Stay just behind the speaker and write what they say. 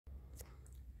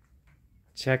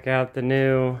Check out the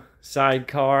new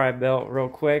sidecar I built real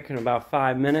quick in about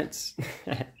 5 minutes.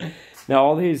 Now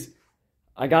all these,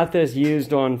 I got this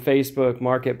used on Facebook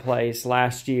Marketplace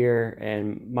last year,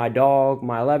 and my dog,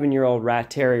 my 11-year-old rat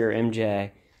terrier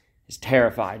MJ, is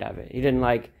terrified of it. He didn't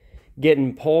like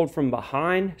getting pulled from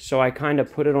behind, so I kind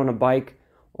of put it on a bike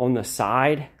on the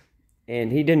side,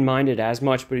 and he didn't mind it as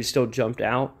much, but he still jumped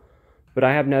out. But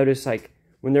I have noticed, like,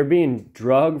 when they're being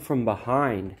drugged from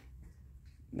behind,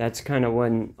 that's kind of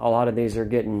when a lot of these are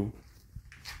getting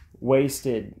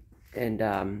wasted and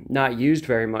not used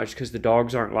very much because the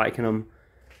dogs aren't liking them.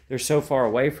 They're so far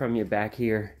away from you back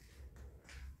here.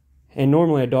 And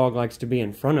normally a dog likes to be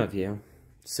in front of you.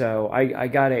 So I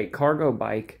got a cargo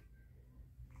bike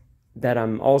that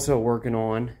I'm also working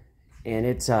on, and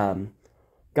it's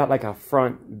got like a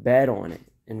front bed on it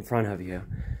in front of you.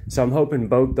 So I'm hoping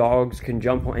both dogs can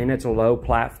jump on, and it's a low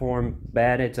platform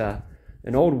bed. It's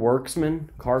an old Worksman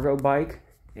cargo bike,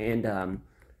 and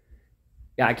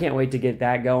yeah, I can't wait to get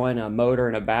that going, a motor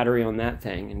and a battery on that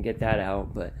thing, and get that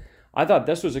out. But I thought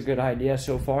this was a good idea.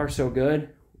 So far so good.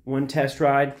 One test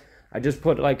ride, I just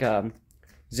put like a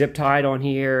zip tied on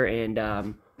here and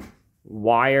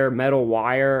metal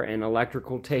wire and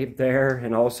electrical tape there,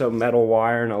 and also metal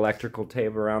wire and electrical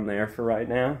tape around there for right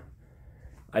now.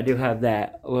 I do have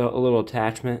that little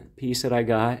attachment piece that I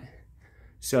got.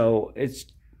 So it's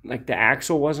like the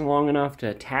axle wasn't long enough to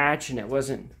attach, and I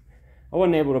wasn't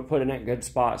able to put it in a good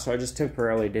spot, so I just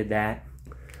temporarily did that.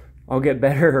 I'll get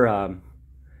better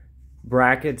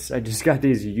brackets. I just got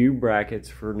these U brackets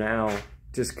for now,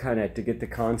 just kind of to get the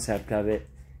concept of it,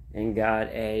 and got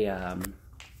a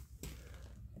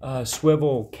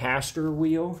swivel caster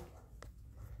wheel.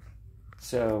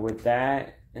 So with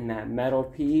that and that metal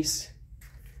piece,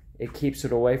 it keeps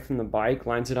it away from the bike,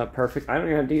 lines it up perfect. I don't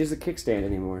even have to use the kickstand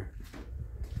anymore.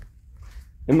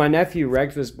 And my nephew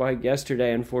wrecked this bike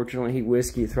yesterday. Unfortunately, he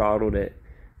whiskey throttled it.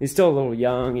 He's still a little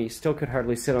young. He still could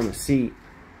hardly sit on the seat.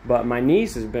 But my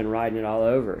niece has been riding it all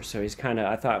over. So he's kind of,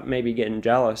 I thought, maybe getting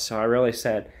jealous. So I really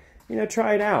said, you know,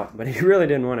 try it out. But he really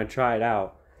didn't want to try it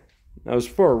out. That was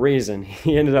for a reason.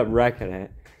 He ended up wrecking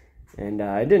it. And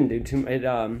it didn't do too much.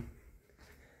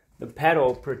 The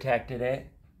pedal protected it.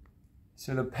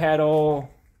 So the pedal,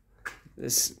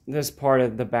 this part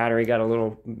of the battery got a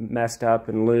little messed up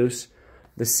and loose.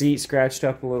 The seat scratched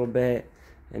up a little bit,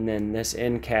 and then this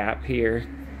end cap here.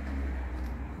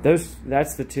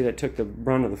 That's the two that took the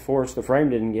brunt of the force. The frame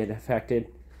didn't get affected.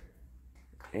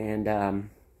 And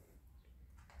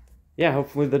yeah,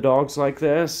 hopefully the dog's like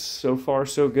this. So far,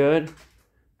 so good.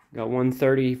 Got one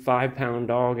 35-pound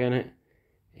dog in it,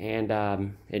 and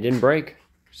it didn't break.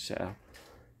 So I'm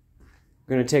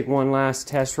gonna take one last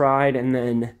test ride and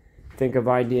then think of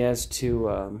ideas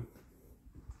to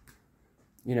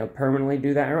you know, permanently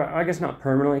do that. Or I guess not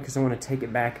permanently, because I want to take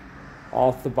it back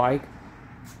off the bike.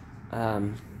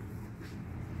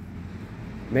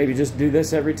 Maybe just do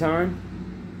this every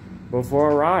time before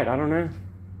a ride. I don't know.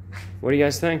 What do you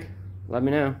guys think? Let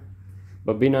me know.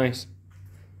 But be nice.